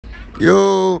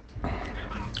Yo,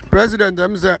 President,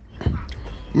 I'm say,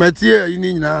 Matia, you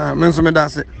need na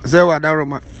Mensomedase, Zewa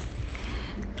Daroma.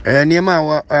 Niema,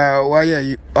 why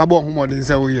you about more than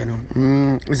so, you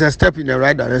know. It's a step in the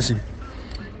right direction.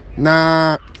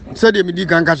 Now, said the Midi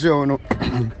can catch you, no.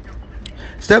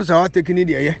 Steps are taken in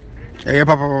the air.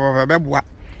 Papa, Bebwa,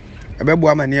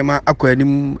 Niema,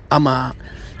 Aquadim, Ama,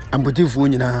 Amputee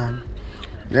Funina.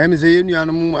 Let me say, you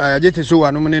are just so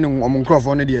one on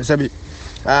Crawford, dear Sabi.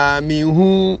 Me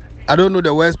who I don't know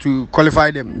the words to qualify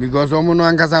them because Omono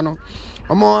and Casano,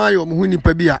 Omo, Huni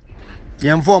Pebia,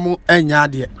 Yanformu, and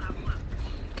Yadia.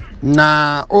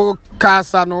 Na o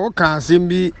Casano can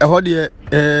simbi a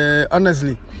hodie,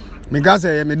 honestly. Because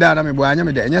I am a dad, I'm a boy, I'm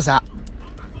a yes, sir.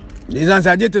 This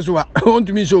answer just so I want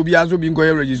to me so be as being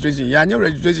going registration. Yan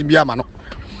registration be a man.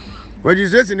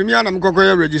 Registration, me and I'm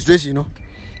going registration, no.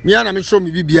 Me and I'm show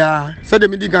me Bibia, said the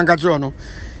medical catrono.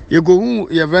 You go,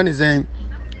 your friend is saying.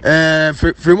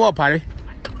 Fremont Parry,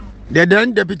 the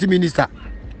then deputy minister.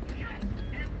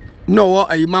 No,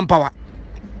 a manpower.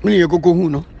 Me, a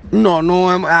cocoon. No,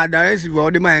 I'm directed for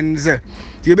the man.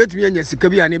 You bet me and your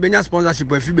Sikabi and Ebenya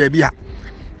sponsorship of baby.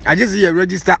 I just see a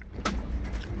register.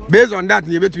 Based on that,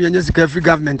 you bet me and your free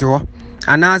government or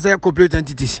and answer corporate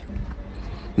entities.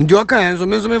 Njoka and so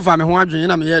many family who are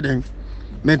doing. I'm here then.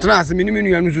 Me trans minimum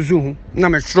and Susu.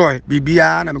 Nam a destroy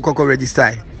Bibia and I'm cocoa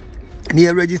register.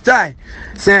 Near register,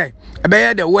 say,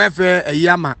 about the welfare a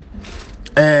yama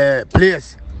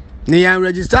players. Near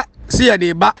register, see a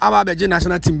day back our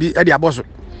national team be at the abortion.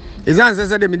 His answer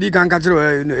said the medical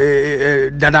catcher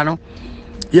Dadano.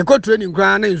 You could training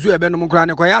crown and Zua Benum crown,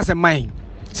 acquires a mine.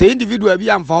 Say individual be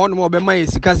am for more by my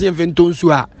Sicassi and Fenton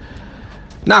Sua.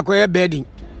 Now, queer bedding.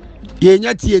 Ye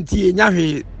TNT and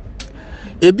Yahi.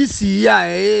 ABC,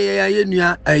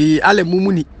 a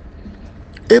Alemumuni.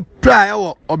 A prior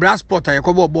or brass spot, I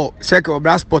cover ball, second or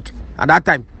brass spot at that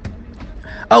time.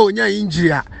 Oh, yeah,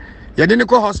 injury. You didn't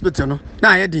go hospital, no.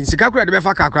 Now, I didn't. Sikakra the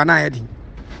Befaka, now I didn't.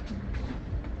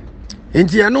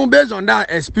 And you know, based on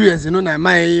that experience, you know,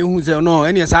 my who say no,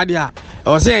 any sadia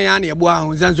or say any boy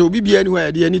who's so be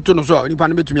anywhere, the any tone of so, you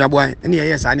can to me a boy, any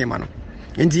yes, any man.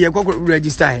 And you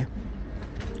register.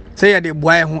 Say the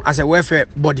boy who as a welfare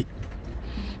body.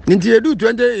 Into you do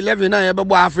 2011, I ever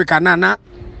Africa, Nana.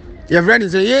 Your friend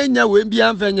is a yeah, will be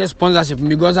unfair sponsorship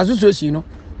because as you know.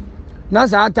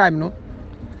 That's our time, no.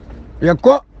 Your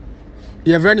co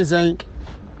your friend is saying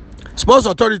sports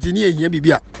authority near here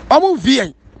be almost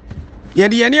VA. Ye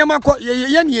near my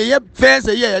ye first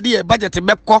a year, dear budget to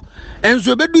Bepco, and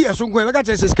so be a song when I got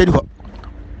a schedule.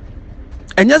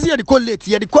 And yes, you had the call late,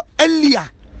 you had the call earlier.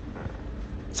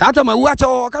 Satama watch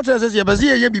or catches a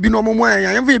Bazia be no more,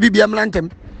 I am very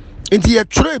lantem. Into a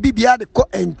tray be the co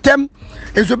and tem,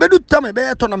 and so bedu time a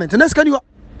bear tournament, and that's can you.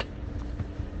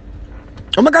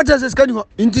 Oh my God, just can you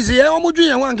into the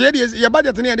Omoji and one lady is your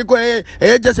budget near the co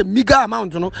just a meager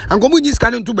amount, no, and community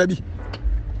scanning to baby.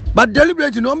 But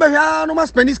deliberate, no more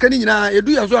Spanish canning, you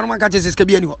do as well, my catches is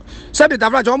Cabiano. Said it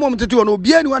average a moment to no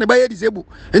be anyone by a disabled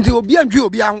until be and you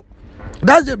be out.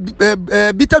 That's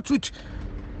the bitter truth.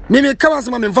 Maybe come as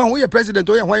man found we a president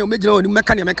or why you make your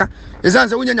mechanic. Is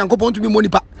answer when you go to be money.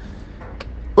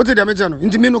 What did I mention?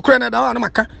 Into me no credit down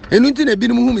Maka, and into a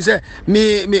bin whom say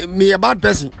me a bad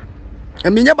person.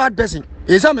 And me a bad person.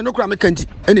 Is I'm no crime can't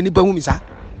any nipper whom is that?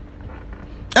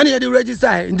 Any of the register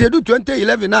in the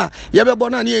 2011 now, you ever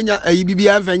born a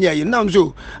BBM Venya, you know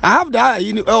so. I have that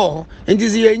in oh, and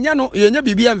this year, you know,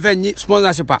 BBM Venya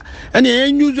sponsorship. And you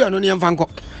ain't usual on your fanco.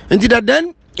 And that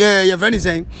then, your friend is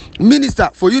saying, Minister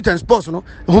for Youth and Sports, no,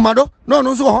 Homado,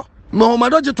 no, so,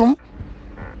 Mohomado Jetum,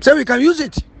 so we can use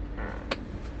it.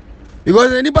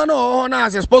 Because anybody know now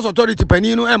as a sports authority,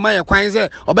 Penino and my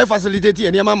acquaintance or by facilitating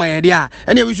and your my idea,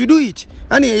 and we should do it.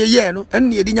 And yeah, no,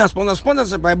 and you didn't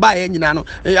sponsorship by any nano.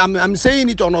 I'm saying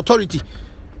it on authority.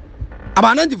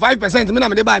 About 95%, men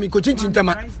they buy me coaching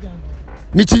tema.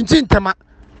 Me chin tema.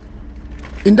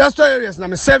 Industrial areas,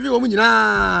 I'm a several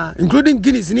women, including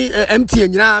Guinness, empty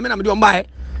and I'm doing buy.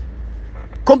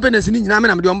 Companies in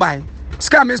Yaman, I'm doing buy.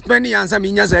 Scam is penny and some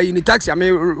in the taxi, I may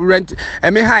rent,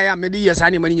 I may hire, maybe yes,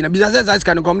 any money in a business as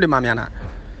can come to Mamiana.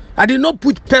 I did not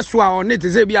put Peswa on it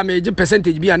to say be a major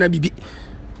percentage be an ABB.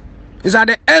 It's at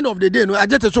the end of the day, no, I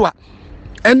just saw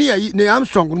any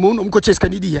Armstrong, moon, coaches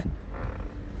can eat here.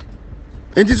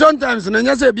 And sometimes, and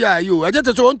I say, be you, I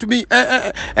just want to be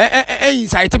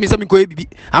inside me, some baby.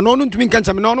 I know to me, can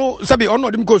some no, Sabi, or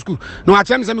not, go school. No, I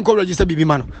tell some register baby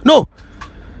man. No.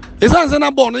 It's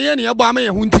not born any Obama,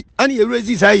 Hunti, and you raise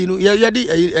his eye, you know,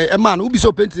 a man who be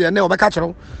so painted and never catch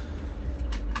her.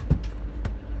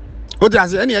 what I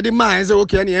say any of the man say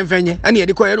okay any enfenye any of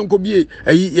the koye nko bi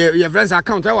your friends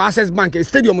account our access bank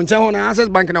stadium nche ho na access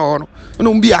bank na ho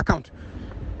no bi account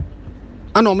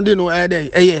anom de no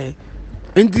dey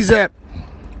enti say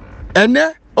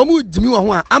ene omu jimi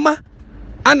wo ho ama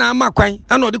ana ama kwan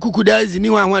ana ode kukuda ezini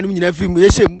ho anwa no nyina film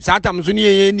yeshem satam so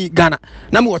ne ni Ghana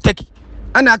na me Turkey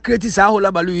ana create sa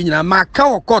hola balu nyina maka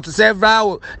wo court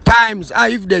several times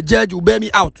if the judge will bear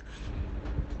me out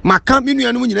maka minu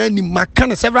anu nyina ni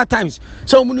maka several times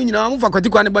so mu nyina mu fakwati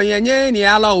kwa ne banyenye ni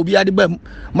ala obi ade bam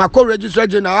mako register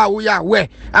general wo ya we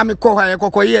amekọ ha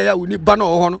yekokoye ya uni ba no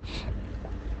ho no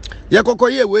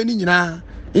yekokoye we ni nyina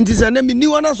nti se na mi ni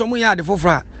wona so mu ya ade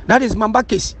fofra that is mamba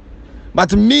case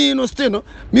but me no still no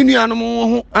minu anu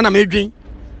mu ho ana medwen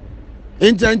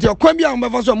nti okwa bia mo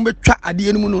befa so mo betwa ade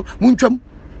enu mu no mu ntwam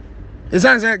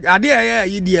esan say ade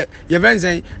ye de ye friends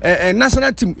say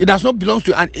national team it does not belong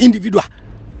to an individual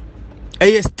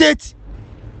a state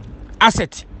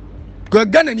asset go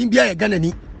Ghana ni bia ye Ghana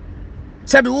ni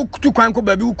sabi wo tu kwan ko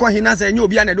ba bi wo ko hina say nya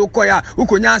obi ana de ko ya wo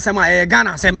ko nya asem a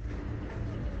Ghana asem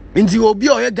nti obi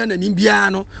o ye Ghana ni bia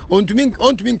no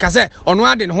ontumi nkase ono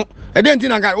ade ne ho e de nti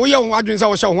na ga wo ye wo adwen say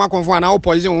wo hye wo akonfo ana wo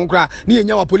police wo kra ni ye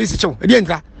nya wa police chew e de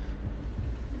ntra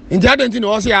nti ade nti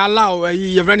no say allow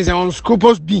your friend is on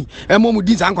scruples be mu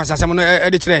dis ankwasasem no e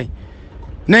de kire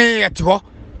na yete ho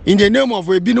in the name of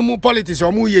ebinum politics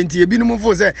or mu ye nti ebinum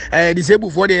fo say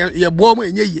disabled for the ye bo mu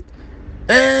enye ye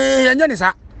enye ne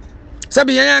sa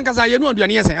sabi ye yankasa ye no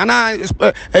aduane ye sen ana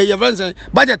your friend say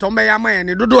budget on be ya man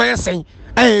ne dodo ye sen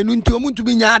nu nti omu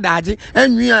ntumi nya adaje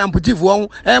enwi Amputee fo ho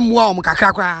emua om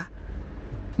kakrakra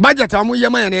budget am ye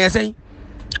man ne ye sen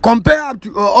compare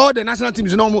to all the national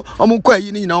teams no omu kwa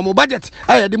yi ni na omu budget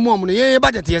de mu omu ye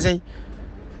budget ye sen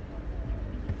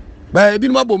but ebi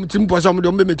no bom tim poso omu de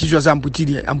omu be make sure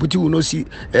Amputee will not see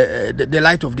the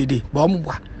light of the day but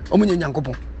omu nya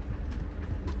nyankopon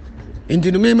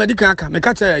enti no me medical aka me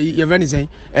ka tell ye very say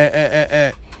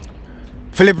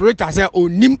Philip Rita say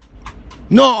onim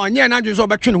no onye na adwo so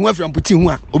obetwe ne ho afri Amputee hu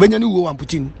a obenya ne wo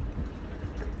Amputee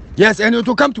yes and it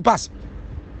will come to pass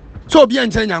so obi an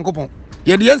tell nyankopon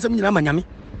ye de yansam nyina manyame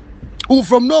who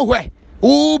from nowhere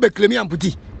who be claim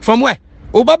Amputee from where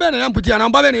oba be na Amputee and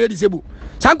oba be na ye disable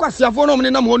sankwasiafo no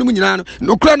mne na mo no nyina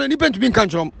no kura no ni pentu bi nka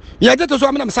nchom ye je to so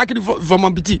am na sakiri from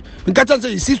Amputee nka tell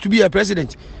say he ceased to be a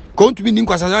president going to be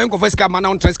ninkwasasa enko first come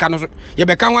now tres can ye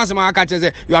be kan wasema aka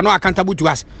say you are not accountable to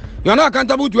us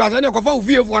and you go for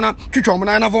for na twetwom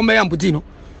na for me Amputee no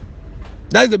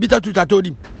that is the bitter truth I told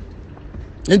him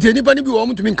enti anybody bi wo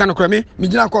mutumi nka no kura me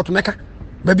gina court meka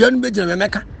ba bia no be gina me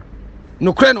meka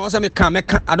no kura no say me ka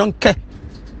meka I don't care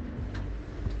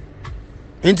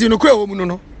enti no kura wo mu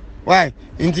no why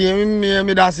enti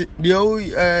me dase de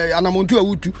anamontu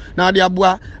awutu na de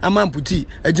aboa ama Amputee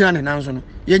agina ne nanso no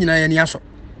ye nyina ye ne aso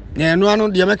na eno anu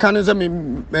de meka no say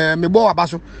me bo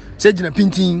abaso say gina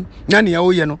pintin na ne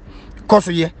ye no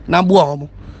koso ye na boa ho mo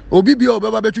obi bia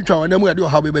obeba betwitwa wona mu ya de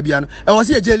oha be bia no e wo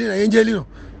say ejeli na ye ejeli no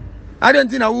I don't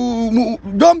think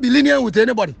don't be lenient with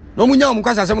anybody. No munya mu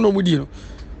kwasa asem no mu di no.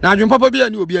 Na adwen papa bia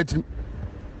ni obi atrim.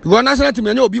 Because national team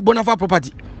na obi bona fa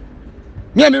property.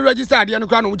 Me register ade no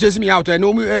kra no chase me out and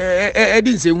no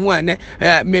edin se hu an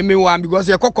me wan because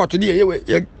ye kokot ni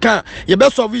ye kan ye be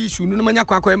solve issue no manya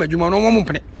kwa kwa madwuma no mo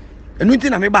mpene. Enu nti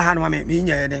na me ba ha no me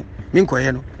nya ye den. Me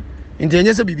nkoye no. Nti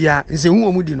enye se bibia nse hu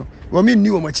o mu di no. Wo me ni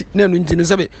wo machi na enu nti no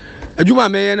se be adwuma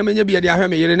me ye na menya bia de ahwe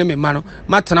me yere ne me ma no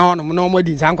matena ho no no mo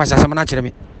di nsan kwasa asem na kire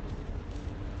me.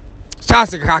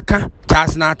 Charles kaka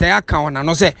Charles na ta aka ona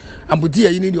no se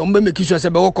Amputee yi ni ombe make sure se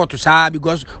be wo court saa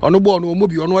because ono bo ono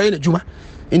omobi ono ye na dwuma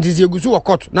nti se egusu wo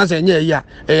court na se nya yi a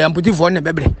Amputee fo ne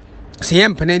bebre se ye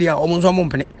mpene dia omo nso mo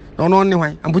mpene ono ne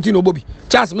hwan Amputee no obobi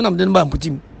Charles me na me ba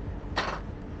Amputee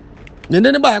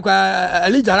ne ba kwa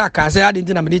alijara ka se ade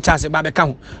nti na me Charles ba be ka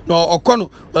ho no okono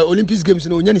Olympics games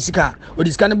no onya ne sika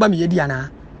odisika ne ba me ye dia na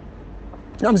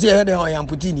na me se ye de o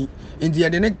Amputee ni nti ye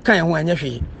de ne kan ho anya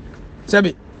hwe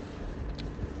sebe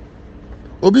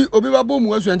obi ba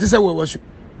bomu asu ante se we wasu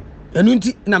enu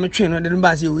nti na me twen no de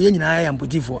ba se ye nyina ya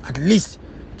Amputee for at least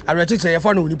arecheche ye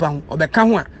fa no nipa ho obeka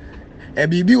ho a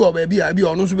bibi wo ba bi a bi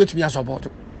ono so betumi support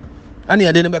ana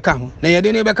ye de ne beka ho na ye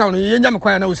de ne beka ho ye nya me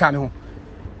kwan na usame ho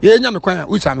ye nya me kwan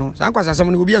usame ho san kwasa sam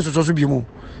no obi asoso so bi mu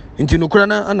nti no kura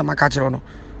na ana maka kire no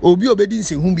obi obedi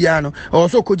nse hu bia no o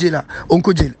so kojela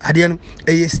onkojela ade no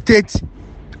e state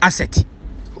asset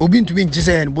obi ntumi nche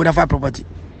se no bona fa property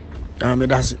me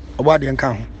das obo ade nka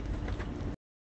ho